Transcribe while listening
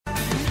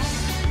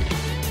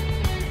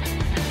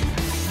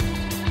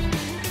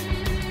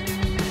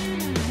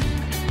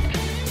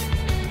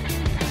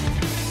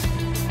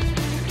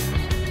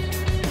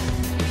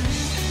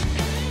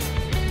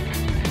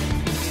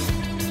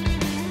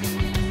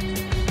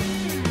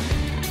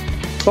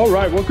All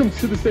right, welcome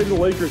to the State of the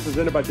Lakers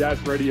presented by Dash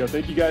Radio.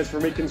 Thank you guys for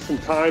making some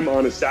time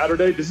on a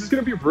Saturday. This is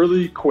going to be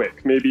really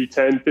quick, maybe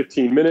 10,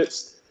 15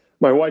 minutes.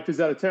 My wife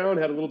is out of town,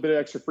 had a little bit of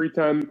extra free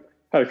time,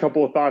 had a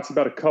couple of thoughts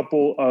about a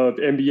couple of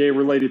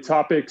NBA-related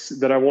topics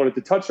that I wanted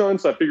to touch on,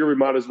 so I figured we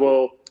might as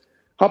well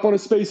hop on a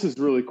Spaces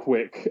really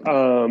quick.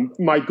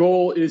 My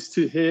goal is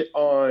to hit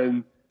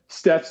on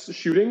Steph's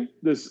shooting,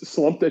 this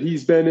slump that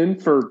he's been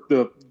in for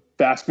the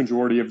vast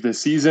majority of this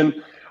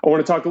season. I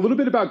want to talk a little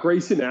bit about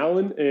Grayson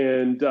Allen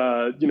and,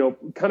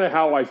 kind of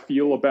how I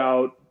feel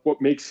about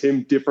what makes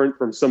him different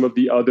from some of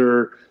the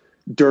other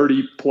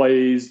dirty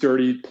players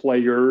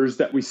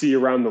that we see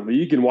around the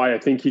league and why I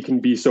think he can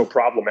be so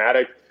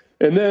problematic.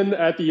 And then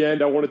at the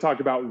end, I want to talk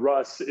about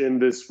Russ in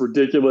this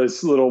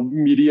ridiculous little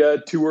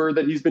media tour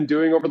that he's been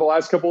doing over the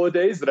last couple of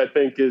days that I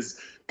think is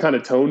kind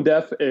of tone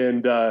deaf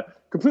and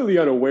completely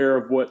unaware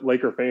of what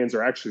Laker fans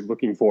are actually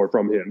looking for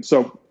from him.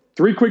 So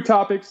 3 quick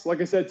topics, like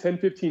I said, 10,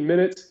 15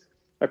 minutes.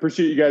 I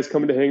appreciate you guys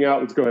coming to hang out.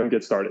 Let's go ahead and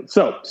get started.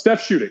 So,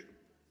 Steph shooting.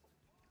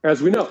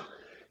 As we know,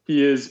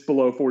 he is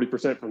below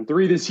 40% from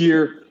three this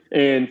year.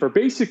 And for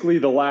basically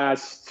the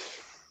last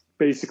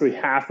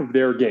half of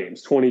their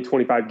games, 20,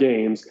 25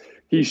 games,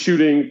 he's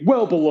shooting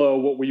well below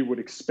what we would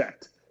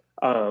expect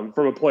from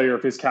a player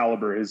of his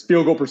caliber. His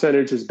field goal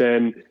percentage has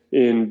been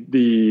in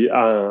the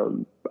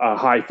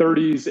high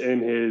 30s,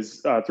 and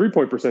his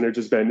three-point percentage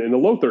has been in the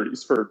low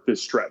 30s for this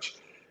stretch.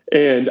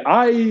 And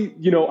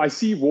I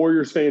see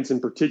Warriors fans in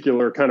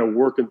particular kind of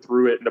working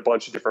through it in a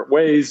bunch of different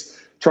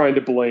ways, trying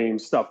to blame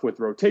stuff with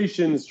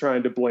rotations,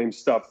 trying to blame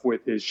stuff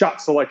with his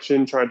shot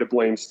selection, trying to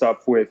blame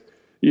stuff with,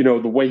 the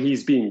way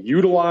he's being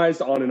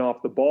utilized on and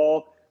off the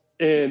ball.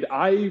 And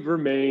I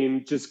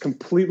remain just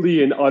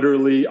completely and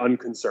utterly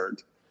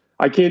unconcerned.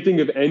 I can't think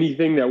of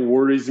anything that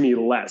worries me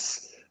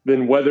less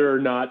than whether or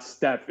not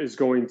Steph is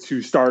going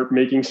to start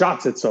making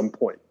shots at some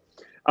point.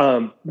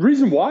 The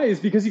reason why is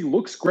because he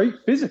looks great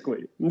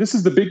physically. And this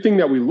is the big thing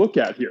that we look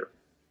at here.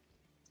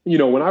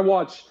 When I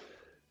watch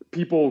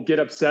people get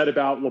upset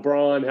about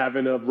LeBron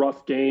having a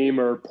rough game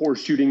or poor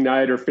shooting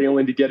night or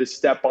failing to get a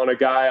step on a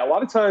guy, a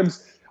lot of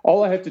times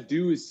all I have to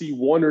do is see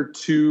 1 or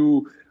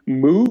 2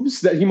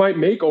 moves that he might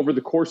make over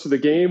the course of the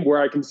game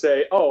where I can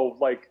say,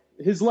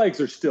 his legs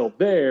are still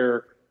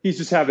there. He's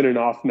just having an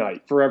off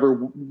night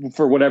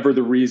for whatever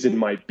the reason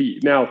might be.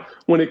 Now,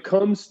 when it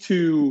comes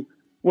to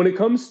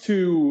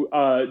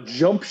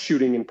jump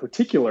shooting in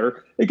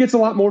particular, it gets a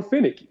lot more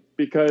finicky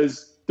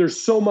because there's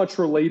so much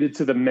related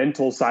to the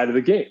mental side of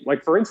the game.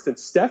 Like, for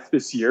instance, Steph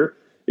this year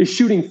is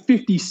shooting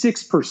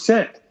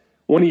 56%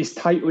 when he's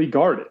tightly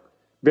guarded.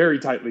 Very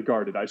tightly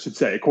guarded, I should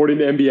say, according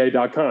to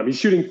NBA.com. He's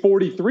shooting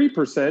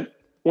 43%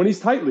 when he's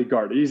tightly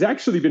guarded. He's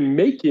actually been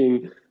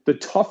making the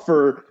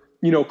tougher,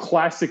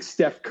 classic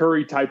Steph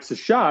Curry types of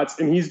shots,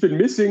 and he's been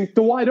missing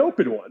the wide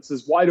open ones.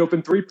 His wide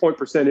open three-point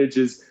percentage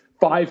is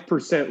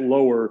 5%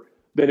 lower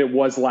than it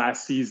was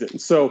last season.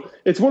 So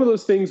it's one of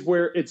those things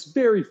where it's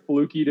very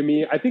fluky to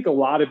me. I think a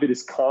lot of it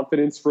is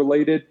confidence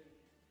related.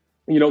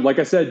 Like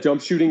I said,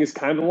 jump shooting is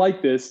kind of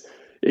like this.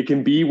 It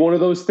can be one of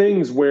those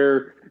things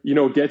where,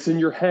 it gets in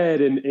your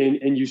head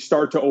and you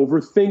start to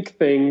overthink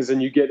things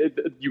and you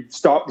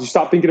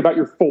stop thinking about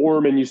your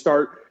form and you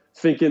start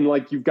thinking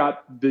like you've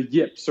got the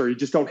yips or you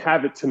just don't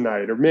have it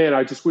tonight. Or, man,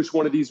 I just wish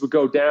one of these would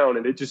go down,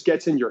 and it just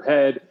gets in your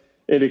head.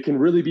 And it can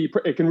really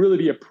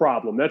be a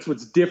problem. That's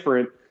what's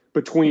different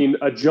between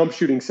a jump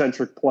shooting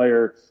centric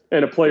player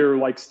and a player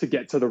who likes to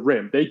get to the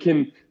rim. They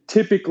can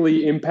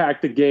typically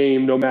impact the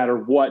game no matter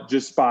what,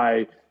 just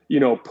by,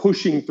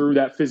 pushing through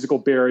that physical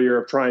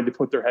barrier of trying to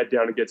put their head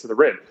down and get to the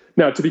rim.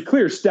 Now, to be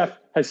clear, Steph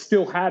has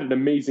still had an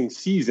amazing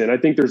season. I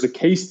think there's a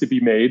case to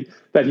be made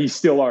that he's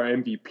still our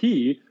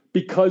MVP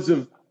because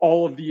of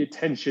all of the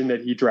attention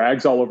that he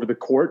drags all over the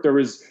court. There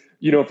was,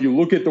 if you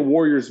look at the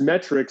Warriors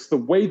metrics, the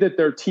way that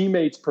their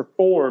teammates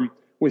perform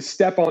with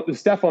Steph on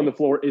the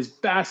floor is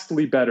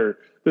vastly better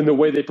than the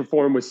way they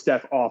perform with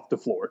Steph off the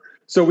floor.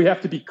 So we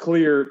have to be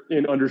clear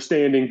in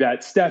understanding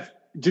that Steph,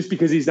 just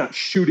because he's not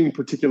shooting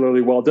particularly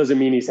well, doesn't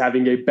mean he's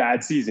having a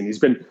bad season. He's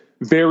been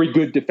very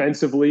good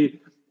defensively.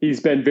 He's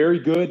been very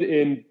good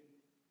in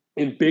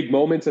big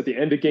moments at the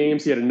end of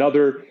games. He had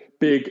another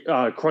big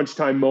crunch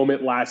time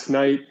moment last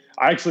night.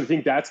 I actually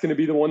think that's going to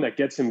be the one that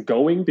gets him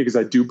going because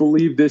I do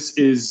believe this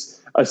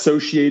is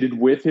associated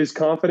with his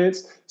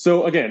confidence.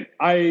 So again,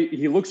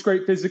 he looks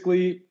great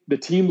physically. The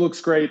team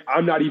looks great.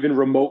 I'm not even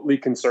remotely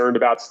concerned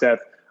about Steph.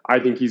 I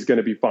think he's going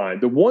to be fine.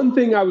 The one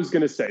thing I was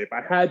going to say, if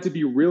I had to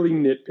be really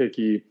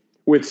nitpicky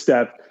with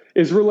Steph,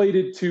 is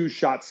related to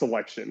shot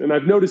selection. And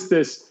I've noticed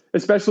this,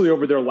 especially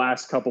over their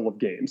last couple of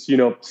games.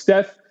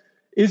 Steph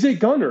is a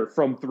gunner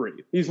from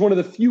three. He's one of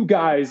the few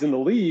guys in the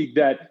league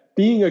that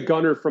being a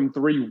gunner from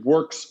three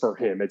works for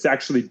him. It's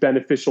actually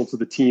beneficial to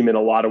the team in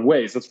a lot of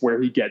ways. That's where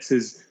he gets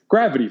his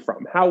gravity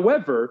from.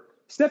 However,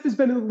 Steph has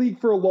been in the league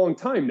for a long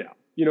time now.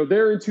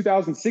 There in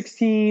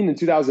 2016 and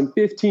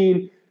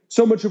 2015,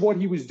 so much of what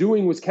he was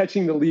doing was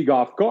catching the league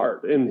off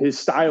guard. And his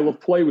style of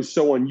play was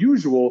so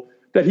unusual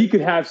that he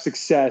could have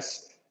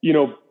success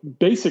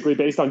basically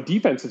based on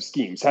defensive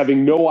schemes,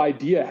 having no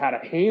idea how to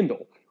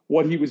handle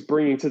what he was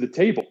bringing to the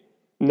table.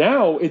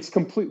 Now it's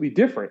completely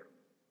different.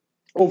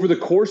 Over the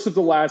course of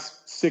the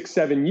last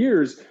 6-7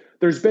 years,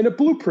 there's been a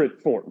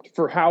blueprint formed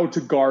for how to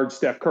guard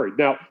Steph Curry.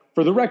 Now,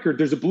 for the record,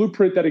 there's a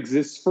blueprint that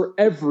exists for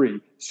every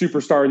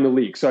superstar in the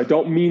league. So I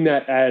don't mean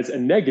that as a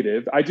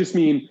negative. I just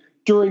mean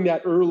during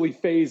that early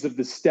phase of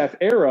the Steph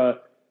era,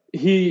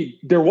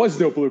 there was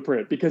no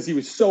blueprint because he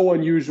was so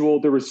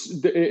unusual.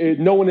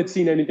 No one had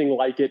seen anything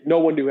like it. No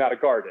one knew how to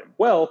guard him.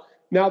 Well,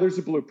 now there's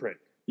a blueprint.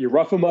 You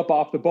rough him up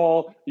off the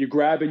ball, you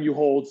grab and you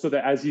hold so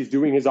that as he's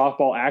doing his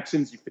off-ball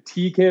actions, you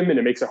fatigue him and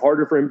it makes it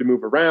harder for him to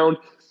move around.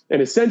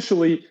 And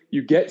essentially,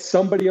 you get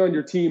somebody on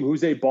your team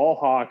who's a ball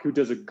hawk who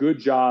does a good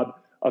job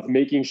of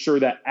making sure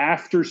that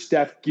after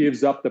Steph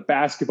gives up the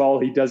basketball,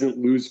 he doesn't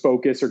lose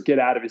focus or get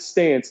out of his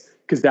stance,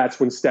 because that's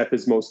when Steph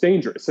is most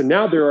dangerous. And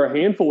now there are a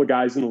handful of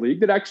guys in the league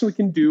that actually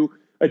can do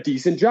a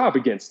decent job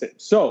against him.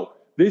 So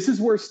this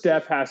is where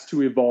Steph has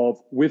to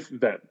evolve with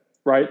them,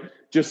 right?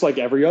 Just like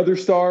every other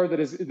star that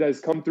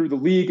has come through the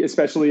league,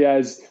 especially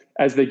as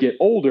they get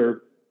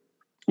older,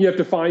 you have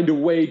to find a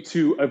way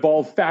to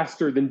evolve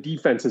faster than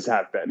defenses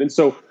have been. And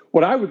so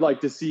what I would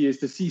like to see is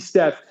to see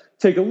Steph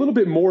take a little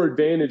bit more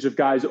advantage of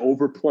guys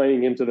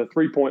overplaying him to the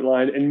three-point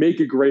line and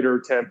make a greater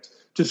attempt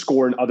to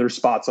score in other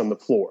spots on the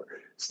floor.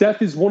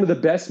 Steph is one of the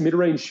best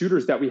mid-range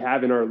shooters that we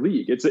have in our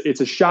league. It's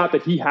a shot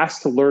that he has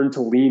to learn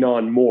to lean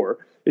on more,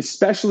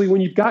 especially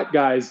when you've got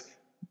guys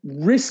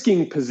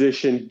risking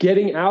position,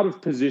 getting out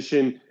of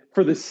position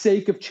for the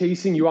sake of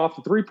chasing you off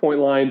the three-point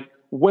line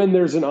when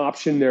there's an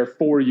option there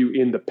for you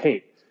in the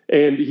paint.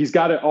 And he's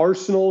got an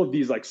arsenal of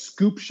these like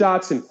scoop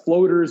shots and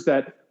floaters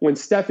that when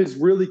Steph is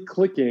really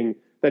clicking,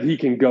 that he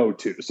can go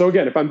to. So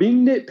again, if I'm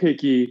being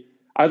nitpicky,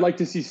 I'd like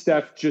to see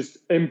Steph just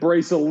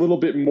embrace a little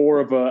bit more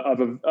of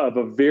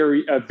a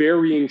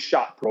varying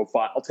shot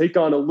profile, take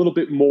on a little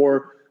bit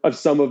more of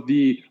some of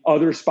the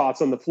other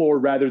spots on the floor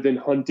rather than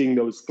hunting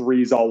those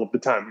threes all of the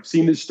time. We've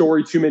seen this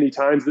story too many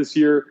times this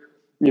year.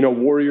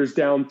 Warriors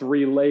down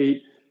 3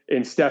 late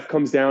and Steph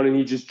comes down and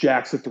he just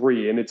jacks a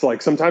 3. And it's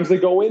like sometimes they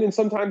go in and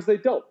sometimes they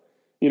don't.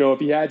 If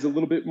he adds a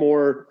little bit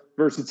more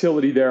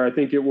versatility there, I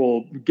think it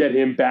will get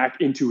him back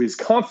into his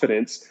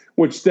confidence,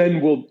 which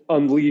then will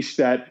unleash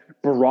that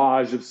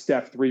barrage of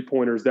Steph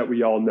three-pointers that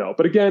we all know.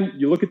 But again,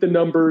 you look at the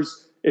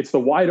numbers, it's the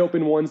wide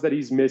open ones that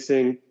he's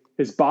missing.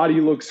 His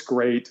body looks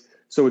great.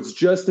 So it's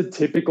just a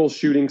typical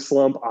shooting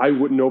slump. I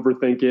wouldn't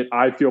overthink it.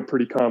 I feel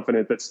pretty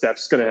confident that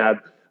Steph's going to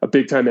have a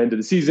big-time end of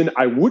the season.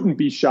 I wouldn't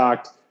be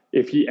shocked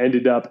if he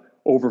ended up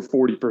over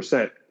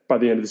 40% by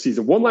the end of the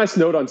season. One last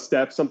note on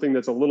Steph, something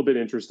that's a little bit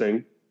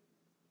interesting.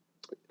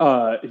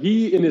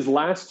 He, in his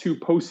last 2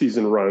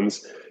 postseason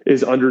runs,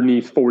 is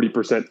underneath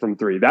 40% from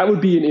 3. That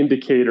would be an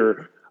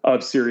indicator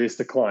of serious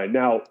decline.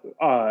 Now,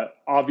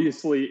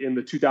 obviously, in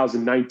the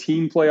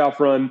 2019 playoff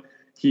run,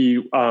 he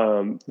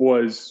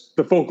was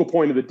the focal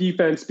point of the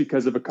defense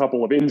because of a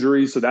couple of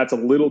injuries, so that's a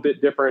little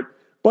bit different.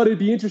 But it'd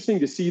be interesting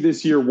to see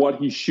this year what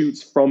he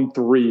shoots from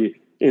 3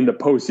 in the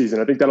postseason.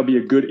 I think that'll be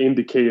a good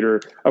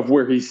indicator of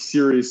where he's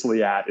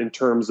seriously at in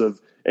terms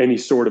of any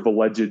sort of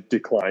alleged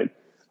decline.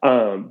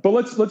 But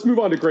let's move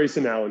on to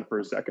Grayson Allen for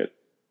a second.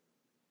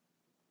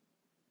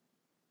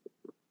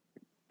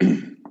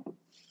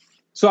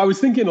 So I was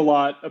thinking a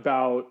lot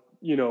about,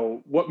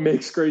 what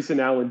makes Grayson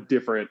Allen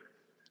different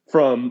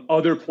from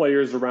other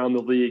players around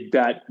the league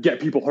that get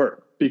people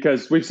hurt,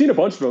 because we've seen a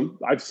bunch of them.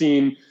 I've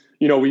seen,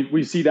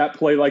 we see that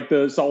play like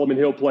the Solomon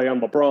Hill play on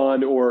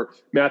LeBron or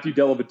Matthew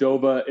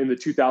Dellavedova in the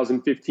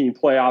 2015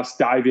 playoffs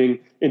diving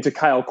into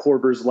Kyle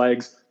Korver's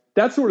legs,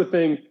 that sort of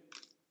thing.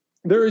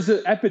 There is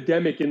an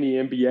epidemic in the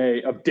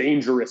NBA of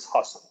dangerous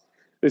hustle.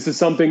 This is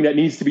something that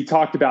needs to be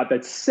talked about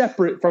that's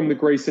separate from the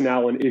Grayson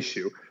Allen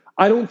issue.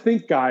 I don't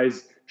think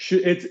guys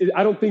should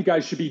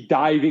be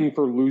diving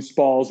for loose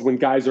balls when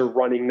guys are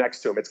running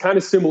next to him. It's kind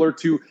of similar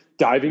to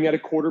diving at a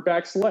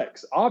quarterback's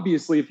legs.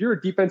 Obviously, if you're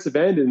a defensive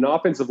end and an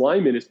offensive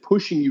lineman is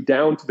pushing you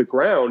down to the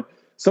ground,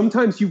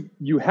 sometimes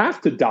you have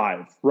to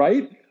dive,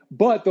 right?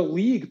 But the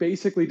league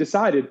basically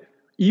decided,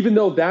 even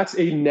though that's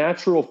a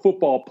natural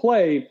football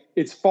play,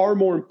 it's far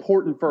more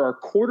important for our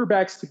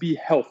quarterbacks to be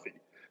healthy,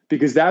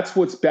 because that's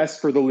what's best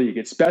for the league.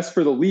 It's best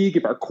for the league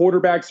if our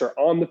quarterbacks are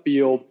on the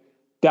field.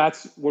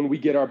 That's when we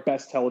get our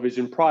best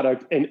television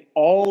product. And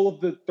all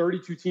of the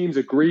 32 teams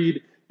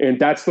agreed, and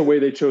that's the way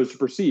they chose to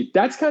proceed.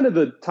 That's kind of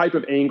the type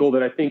of angle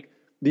that I think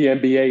the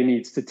NBA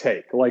needs to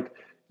take. Like,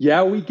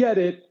 yeah, we get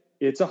it.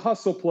 It's a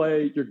hustle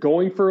play. You're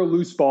going for a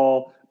loose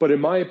ball. But in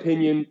my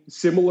opinion,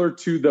 similar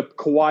to the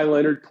Kawhi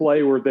Leonard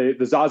play, where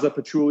the Zaza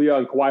Pachulia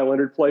and Kawhi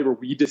Leonard play, where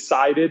we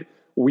decided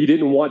we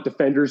didn't want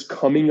defenders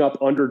coming up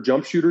under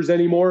jump shooters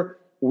anymore,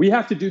 we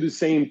have to do the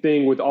same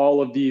thing with all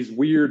of these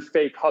weird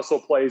fake hustle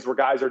plays where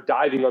guys are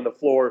diving on the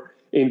floor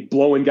and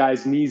blowing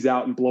guys' knees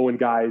out and blowing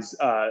guys'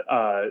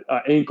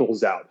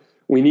 ankles out.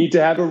 We need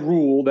to have a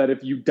rule that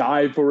if you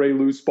dive for a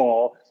loose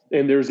ball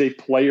and there's a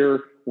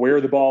player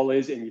where the ball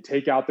is and you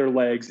take out their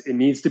legs, it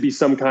needs to be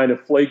some kind of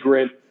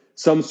flagrant,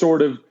 some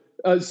sort of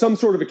some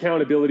sort of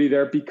accountability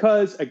there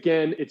because,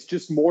 again, it's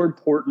just more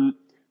important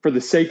for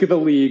the sake of the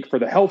league, for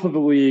the health of the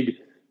league,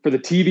 for the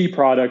TV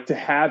product to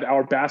have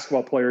our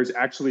basketball players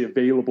actually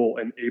available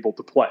and able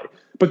to play.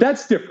 But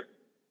that's different.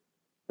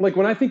 Like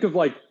when I think of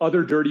like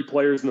other dirty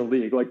players in the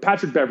league, like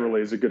Patrick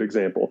Beverley is a good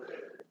example.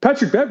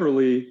 Patrick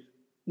Beverley,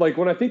 like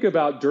when I think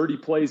about dirty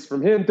plays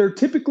from him, they're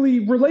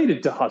typically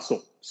related to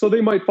hustle. So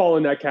they might fall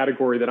in that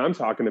category that I'm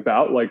talking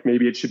about. Like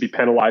maybe it should be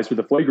penalized with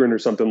a flagrant or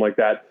something like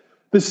that.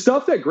 The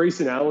stuff that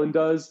Grayson Allen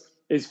does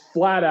is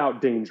flat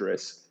out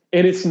dangerous,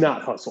 and it's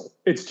not hustle.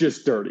 It's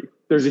just dirty.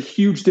 There's a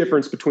huge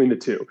difference between the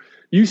two.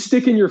 You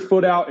sticking your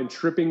foot out and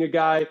tripping a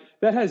guy,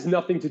 that has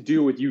nothing to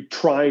do with you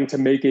trying to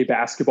make a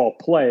basketball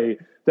play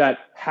that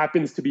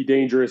happens to be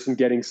dangerous and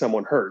getting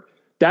someone hurt.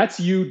 That's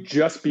you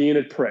just being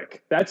a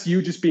prick. That's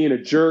you just being a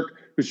jerk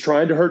who's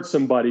trying to hurt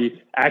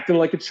somebody, acting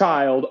like a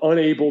child,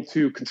 unable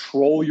to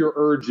control your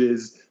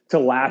urges to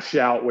lash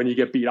out when you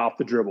get beat off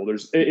the dribble.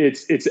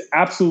 It's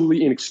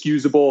absolutely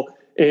inexcusable,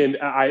 and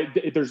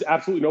there's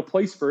absolutely no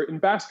place for it in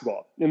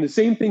basketball. And the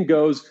same thing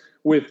goes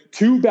with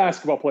two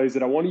basketball plays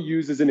that I want to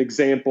use as an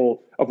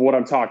example of what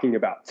I'm talking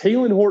about.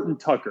 Talen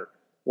Horton-Tucker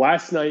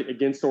last night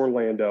against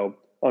Orlando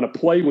on a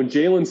play when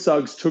Jalen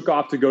Suggs took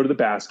off to go to the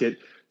basket.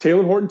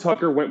 Talen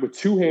Horton-Tucker went with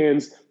two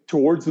hands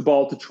towards the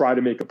ball to try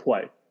to make a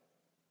play.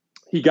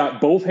 He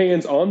got both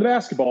hands on the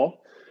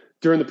basketball.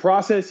 During the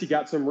process, he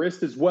got some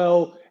wrist as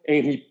well,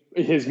 and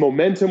his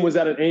momentum was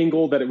at an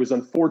angle that it was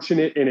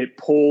unfortunate, and it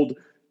pulled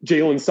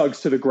Jalen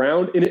Suggs to the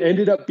ground, and it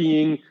ended up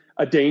being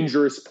a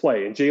dangerous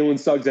play, and Jalen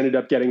Suggs ended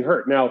up getting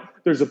hurt. Now,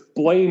 there's a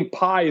blame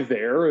pie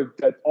there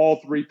that all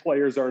three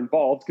players are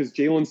involved because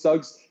Jalen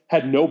Suggs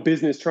had no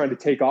business trying to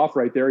take off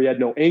right there. He had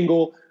no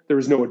angle. There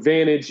was no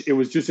advantage. It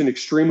was just an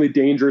extremely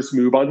dangerous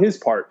move on his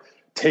part.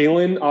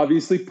 Talen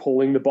obviously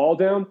pulling the ball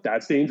down,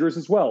 that's dangerous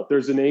as well.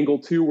 There's an angle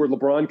too where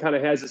LeBron kind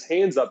of has his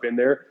hands up in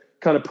there,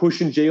 kind of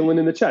pushing Jalen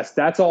in the chest.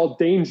 That's all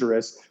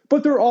dangerous,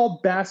 but they're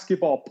all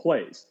basketball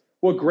plays.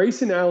 What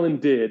Grayson Allen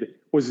did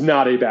was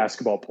not a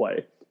basketball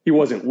play. He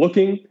wasn't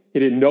looking. He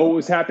didn't know what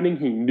was happening.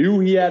 He knew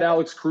he had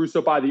Alex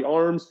Caruso by the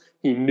arms.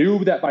 He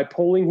knew that by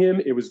pulling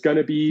him, it was going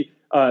to be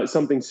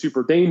something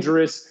super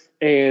dangerous,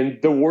 and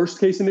the worst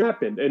case scenario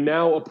happened. And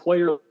now a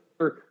player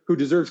who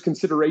deserves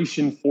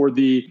consideration for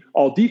the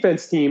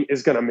all-defense team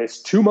is going to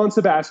miss 2 months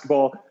of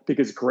basketball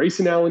because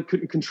Grayson Allen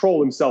couldn't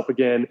control himself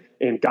again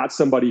and got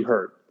somebody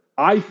hurt.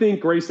 I think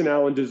Grayson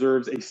Allen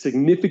deserves a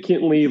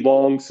significantly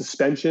long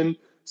suspension,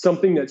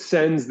 something that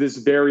sends this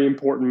very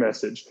important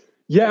message.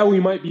 Yeah, we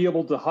might be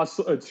able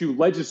to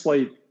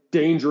legislate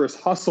dangerous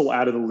hustle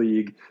out of the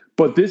league,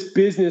 but this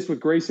business with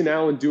Grayson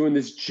Allen doing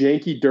this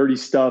janky, dirty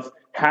stuff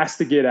has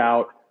to get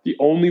out. The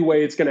only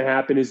way it's going to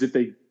happen is if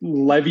they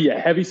levy a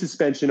heavy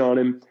suspension on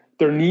him.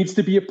 There needs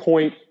to be a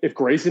point, if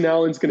Grayson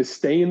Allen's going to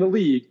stay in the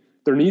league,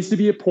 there needs to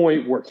be a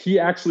point where he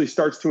actually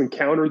starts to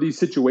encounter these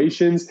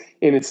situations,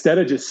 and instead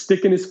of just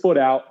sticking his foot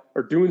out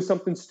or doing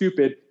something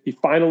stupid, he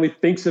finally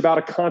thinks about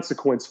a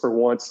consequence for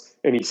once,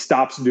 and he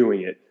stops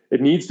doing it.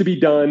 It needs to be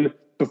done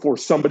before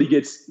somebody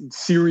gets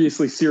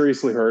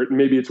seriously hurt, and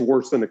maybe it's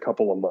worse than a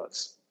couple of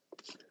months.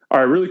 All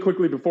right, really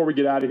quickly before we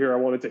get out of here, I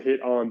wanted to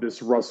hit on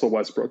this Russell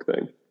Westbrook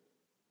thing.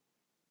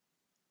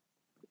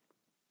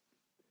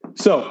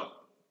 So,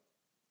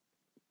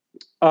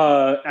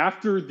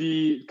 after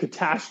the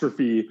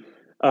catastrophe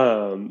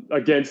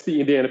against the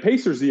Indiana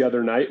Pacers the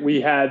other night, we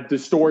had the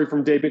story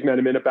from Dave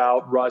McMenamin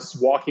about Russ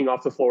walking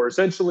off the floor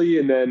essentially,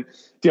 and then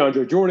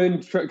DeAndre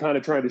Jordan kind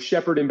of trying to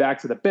shepherd him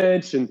back to the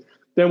bench. And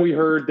then we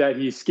heard that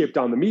he skipped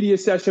on the media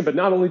session, but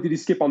not only did he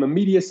skip on the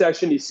media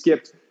session, he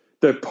skipped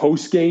the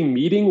post-game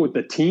meeting with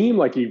the team.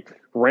 Like he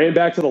ran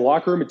back to the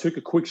locker room and took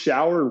a quick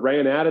shower and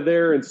ran out of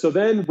there. And so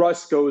then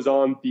Russ goes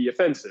on the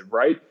offensive,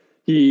 right?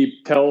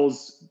 He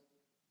tells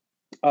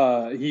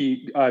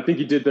I think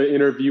he did the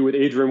interview with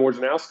Adrian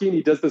Wojnarowski, and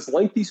he does this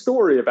lengthy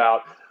story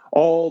about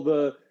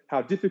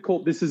how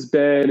difficult this has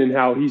been and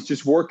how he's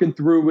just working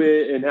through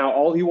it and how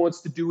all he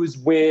wants to do is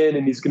win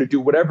and he's going to do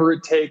whatever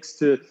it takes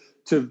to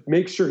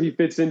make sure he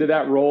fits into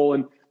that role.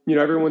 And, you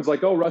know, everyone's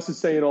like, oh, Russ is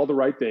saying all the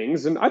right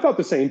things. And I thought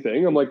the same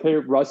thing. I'm like, hey,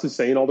 Russ is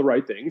saying all the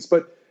right things.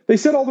 But they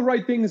said all the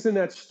right things in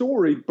that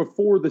story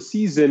before the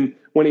season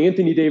when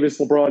Anthony Davis,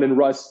 LeBron, and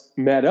Russ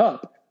met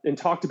up and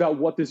talked about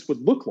what this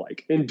would look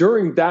like. And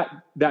during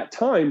that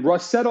time,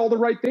 Russ said all the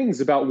right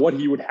things about what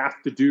he would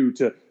have to do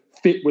to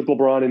fit with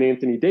LeBron and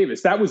Anthony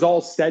Davis. That was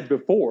all said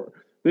before.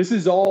 This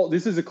is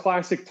a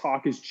classic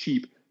talk is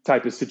cheap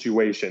type of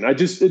situation.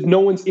 No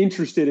one's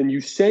interested in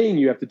you saying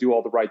you have to do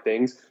all the right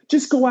things.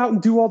 Just go out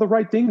and do all the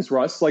right things,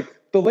 Russ. Like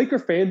the Laker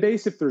fan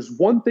base, if there's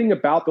one thing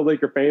about the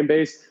Laker fan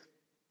base,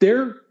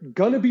 they're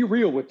going to be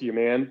real with you,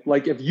 man.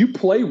 Like if you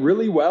play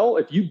really well,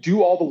 if you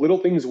do all the little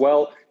things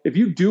well, if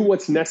you do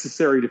what's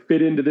necessary to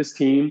fit into this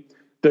team,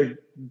 the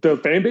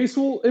fan base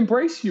will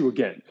embrace you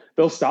again.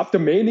 They'll stop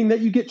demanding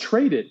that you get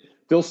traded.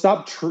 They'll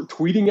stop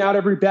tweeting out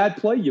every bad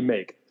play you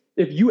make.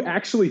 If you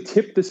actually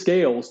tip the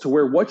scales to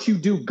where what you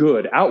do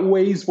good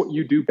outweighs what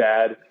you do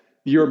bad,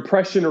 your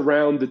impression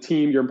around the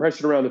team, your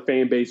impression around the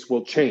fan base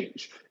will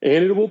change.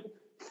 And it will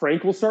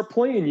Frank will start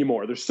playing you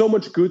more. There's so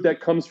much good that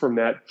comes from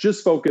that.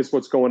 Just focus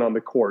what's going on the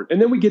court.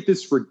 And then we get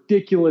this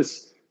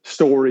ridiculous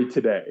story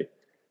today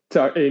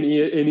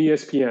in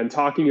ESPN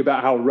talking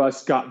about how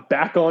Russ got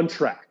back on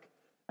track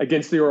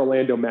against the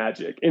Orlando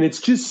Magic. And it's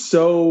just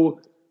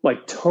so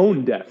like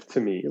tone deaf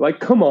to me. Like,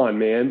 come on,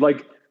 man.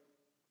 Like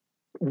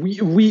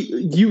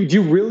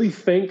you really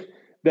think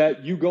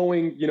that you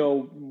going,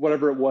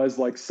 whatever it was,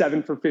 like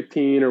 7 for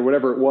 15 or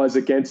whatever it was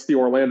against the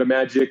Orlando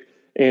Magic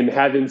and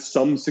having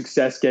some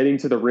success getting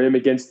to the rim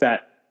against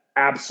that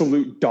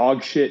absolute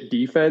dog shit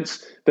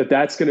defense,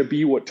 that's going to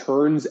be what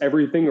turns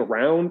everything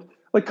around?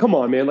 Like, come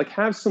on, man. Like,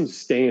 have some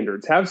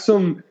standards, have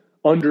some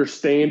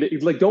understanding.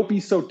 Like, don't be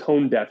so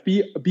tone deaf.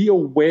 Be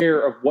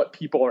aware of what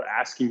people are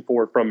asking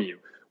for from you.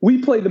 We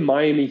play the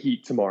Miami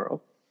Heat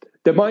tomorrow.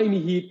 The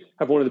Miami Heat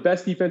have one of the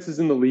best defenses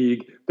in the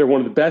league. They're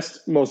one of the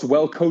best, most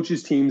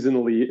well-coached teams in the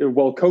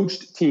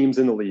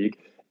league.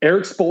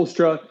 Eric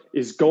Spoelstra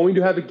is going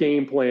to have a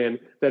game plan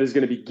that is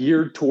going to be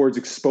geared towards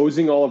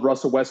exposing all of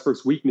Russell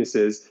Westbrook's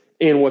weaknesses.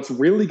 And what's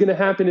really going to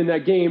happen in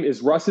that game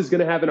is Russ is going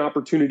to have an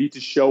opportunity to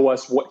show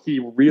us what he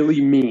really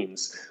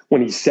means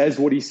when he says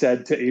what he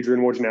said to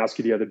Adrian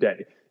Wojnarowski the other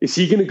day. Is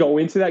he going to go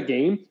into that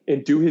game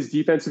and do his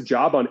defensive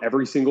job on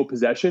every single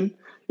possession?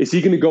 Is he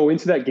going to go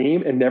into that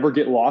game and never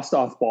get lost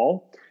off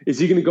ball? Is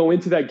he going to go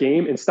into that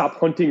game and stop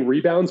hunting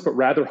rebounds, but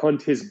rather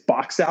hunt his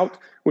box out,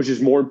 which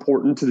is more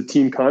important to the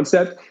team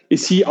concept?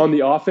 Is he on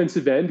the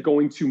offensive end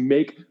going to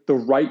make the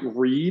right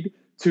read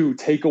to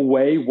take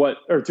away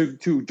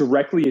to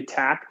directly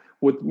attack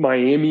what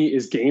Miami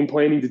is game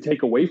planning to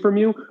take away from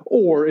you?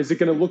 Or is it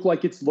going to look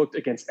like it's looked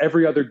against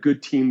every other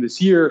good team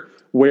this year,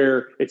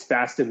 where it's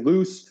fast and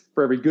loose?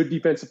 For every good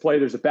defensive play,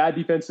 there's a bad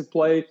defensive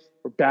play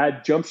or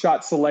bad jump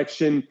shot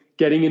selection,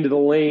 getting into the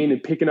lane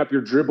and picking up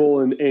your dribble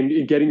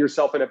and getting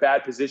yourself in a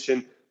bad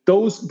position.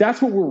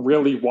 That's what we're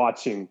really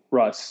watching,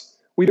 Russ.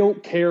 We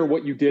don't care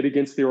what you did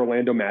against the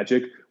Orlando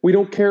Magic. We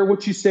don't care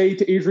what you say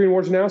to Adrian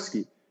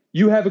Wojnarowski.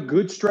 You have a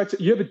good stretch.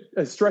 You have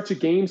a stretch of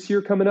games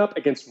here coming up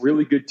against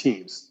really good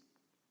teams.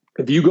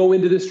 If you go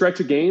into this stretch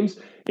of games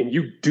and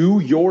you do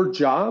your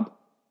job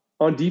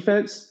on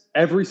defense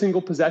every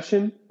single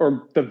possession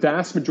or the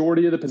vast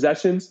majority of the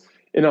possessions,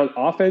 and on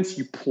offense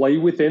you play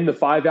within the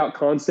 5-out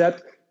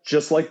concept,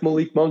 just like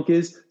Malik Monk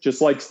is,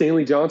 just like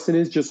Stanley Johnson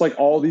is, just like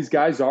all these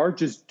guys are,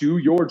 just do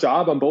your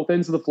job on both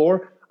ends of the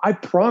floor, I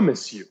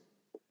promise you,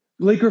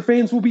 Laker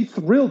fans will be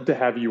thrilled to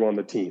have you on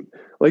the team.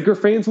 Laker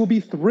fans will be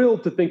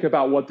thrilled to think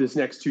about what this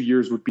next 2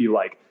 years would be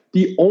like.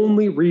 The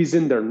only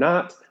reason they're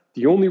not,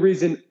 the only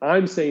reason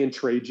I'm saying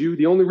trade you,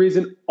 the only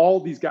reason all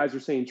these guys are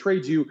saying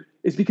trade you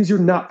is because you're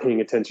not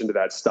paying attention to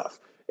that stuff.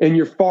 And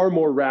you're far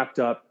more wrapped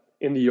up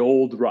in the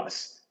old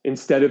Russ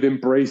instead of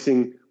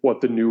embracing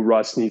what the new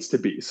Russ needs to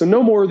be. So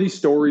no more of these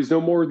stories, no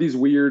more of these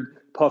weird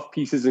puff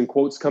pieces and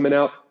quotes coming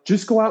out.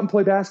 Just go out and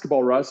play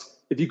basketball, Russ.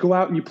 If you go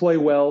out and you play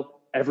well,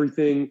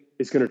 everything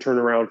is going to turn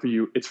around for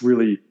you. It's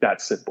really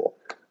that simple.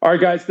 All right,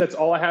 guys, that's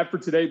all I have for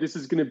today. This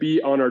is going to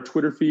be on our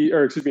Twitter feed,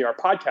 our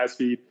podcast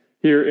feed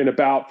here in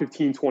about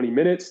 15, 20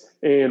 minutes.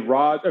 And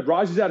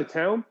Raj is out of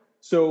town.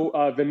 So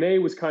Vinay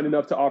was kind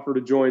enough to offer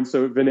to join.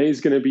 So Vinay is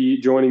going to be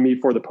joining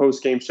me for the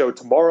post-game show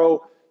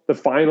tomorrow.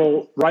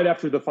 Right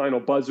after the final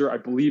buzzer, I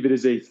believe it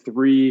is a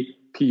 3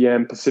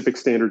 p.m. Pacific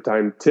Standard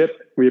Time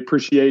tip. We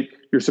appreciate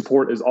your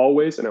support as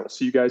always, and I will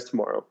see you guys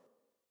tomorrow.